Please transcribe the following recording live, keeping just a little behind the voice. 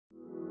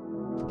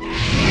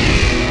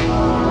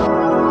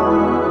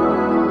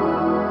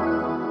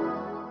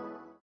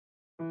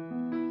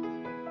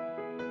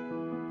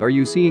Are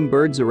you seeing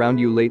birds around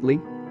you lately?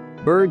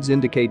 Birds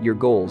indicate your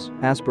goals,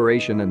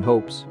 aspiration and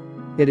hopes.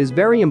 It is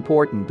very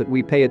important that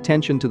we pay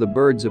attention to the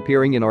birds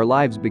appearing in our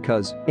lives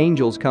because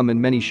angels come in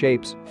many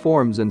shapes,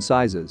 forms and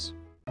sizes.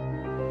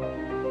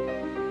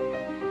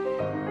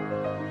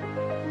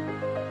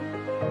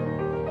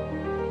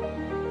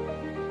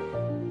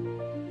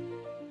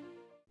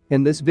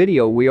 In this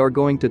video we are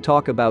going to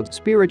talk about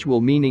spiritual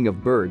meaning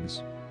of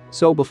birds.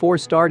 So before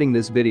starting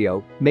this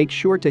video, make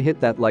sure to hit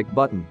that like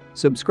button,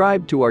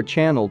 subscribe to our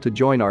channel to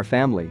join our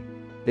family.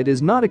 It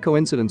is not a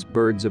coincidence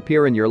birds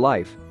appear in your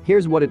life,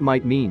 here's what it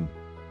might mean.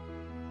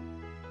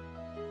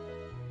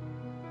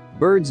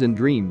 Birds in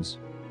dreams.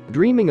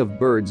 Dreaming of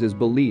birds is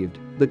believed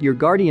that your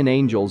guardian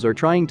angels are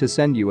trying to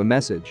send you a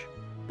message.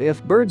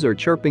 If birds are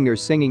chirping or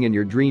singing in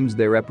your dreams,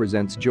 they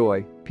represents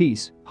joy,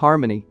 peace,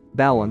 harmony,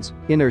 balance,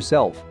 inner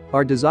self,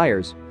 our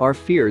desires, our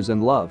fears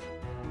and love.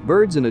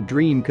 Birds in a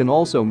dream can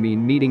also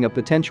mean meeting a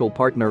potential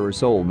partner or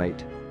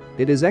soulmate.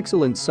 It is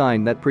excellent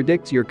sign that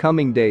predicts your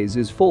coming days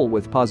is full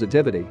with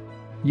positivity.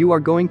 You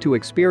are going to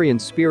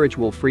experience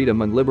spiritual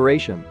freedom and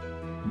liberation.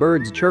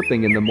 Birds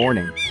chirping in the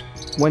morning.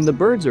 When the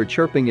birds are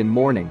chirping in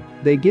morning,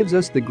 they gives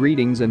us the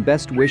greetings and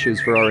best wishes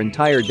for our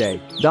entire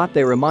day.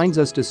 They reminds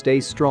us to stay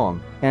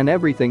strong and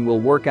everything will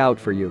work out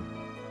for you.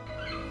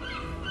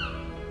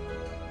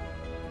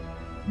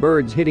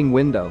 Birds hitting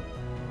window.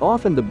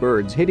 Often the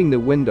birds hitting the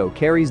window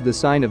carries the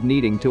sign of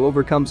needing to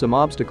overcome some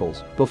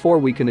obstacles before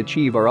we can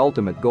achieve our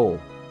ultimate goal.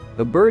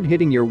 A bird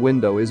hitting your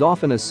window is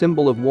often a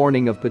symbol of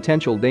warning of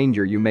potential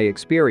danger you may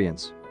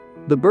experience.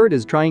 The bird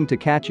is trying to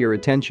catch your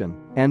attention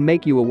and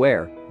make you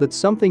aware that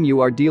something you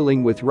are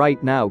dealing with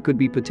right now could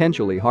be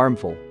potentially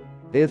harmful.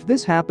 If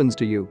this happens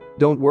to you,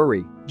 don't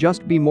worry,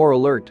 just be more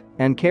alert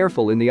and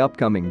careful in the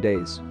upcoming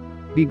days.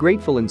 Be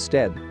grateful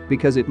instead,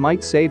 because it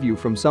might save you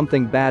from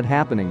something bad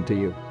happening to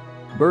you.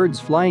 Birds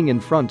flying in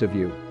front of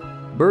you.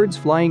 Birds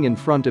flying in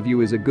front of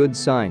you is a good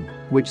sign,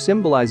 which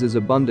symbolizes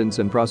abundance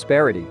and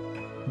prosperity.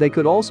 They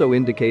could also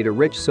indicate a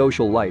rich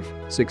social life,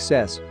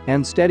 success,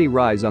 and steady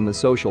rise on the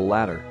social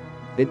ladder.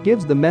 It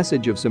gives the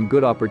message of some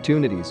good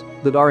opportunities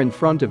that are in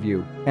front of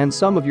you and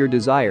some of your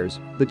desires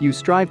that you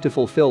strive to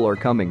fulfill are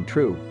coming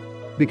true.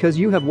 Because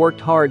you have worked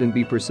hard and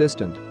be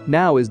persistent,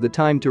 now is the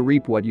time to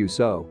reap what you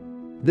sow.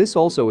 This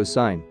also a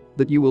sign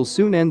that you will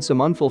soon end some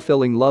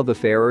unfulfilling love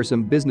affair or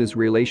some business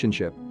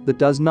relationship that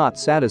does not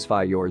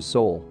satisfy your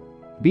soul.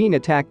 Being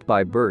attacked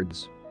by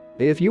birds.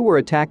 If you were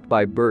attacked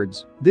by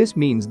birds, this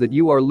means that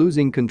you are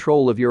losing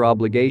control of your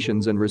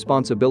obligations and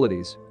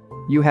responsibilities.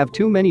 You have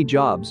too many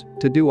jobs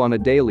to do on a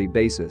daily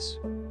basis.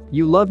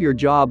 You love your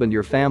job and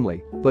your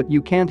family, but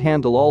you can't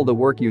handle all the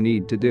work you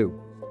need to do.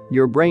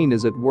 Your brain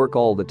is at work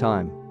all the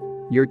time.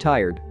 You're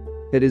tired.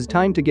 It is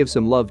time to give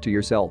some love to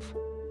yourself.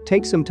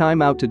 Take some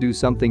time out to do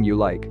something you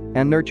like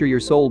and nurture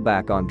your soul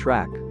back on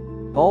track.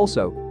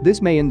 Also,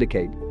 this may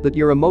indicate that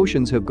your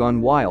emotions have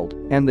gone wild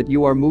and that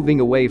you are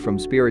moving away from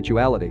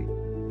spirituality.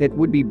 It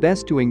would be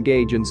best to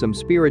engage in some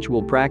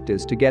spiritual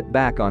practice to get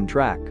back on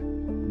track.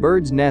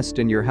 Birds nest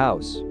in your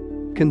house.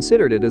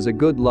 Considered it as a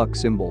good luck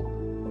symbol.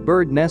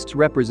 Bird nests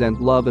represent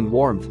love and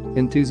warmth,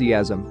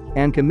 enthusiasm,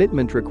 and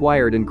commitment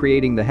required in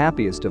creating the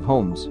happiest of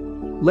homes.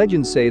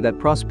 Legends say that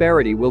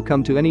prosperity will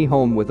come to any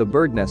home with a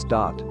bird nest.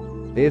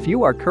 If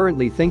you are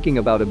currently thinking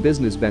about a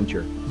business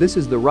venture, this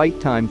is the right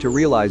time to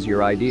realize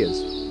your ideas.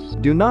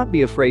 Do not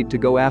be afraid to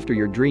go after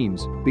your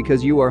dreams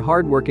because you are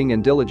hardworking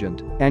and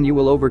diligent and you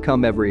will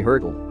overcome every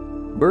hurdle.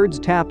 Birds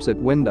taps at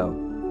window.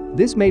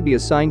 This may be a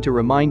sign to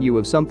remind you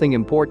of something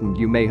important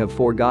you may have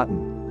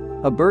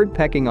forgotten. A bird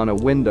pecking on a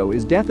window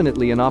is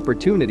definitely an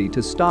opportunity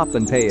to stop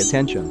and pay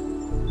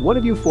attention. What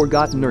have you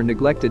forgotten or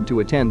neglected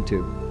to attend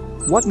to?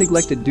 What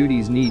neglected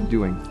duties need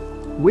doing?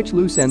 Which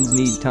loose ends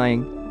need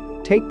tying?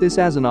 Take this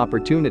as an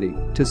opportunity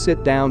to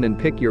sit down and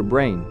pick your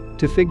brain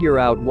to figure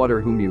out what or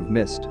whom you've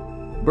missed.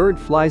 Bird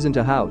flies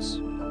into house.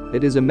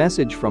 It is a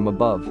message from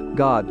above.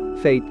 God,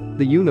 fate,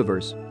 the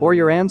universe, or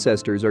your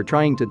ancestors are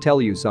trying to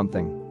tell you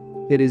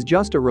something. It is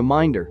just a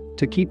reminder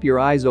to keep your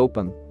eyes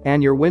open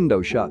and your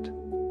window shut.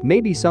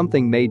 Maybe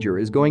something major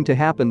is going to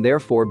happen,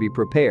 therefore be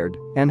prepared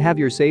and have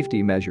your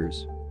safety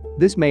measures.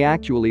 This may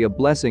actually be a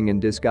blessing in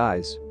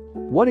disguise.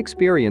 What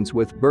experience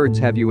with birds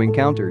have you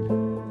encountered?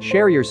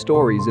 Share your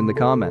stories in the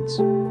comments.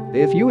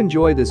 If you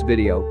enjoy this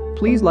video,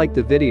 please like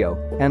the video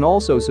and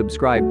also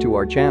subscribe to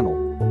our channel.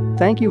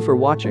 Thank you for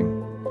watching.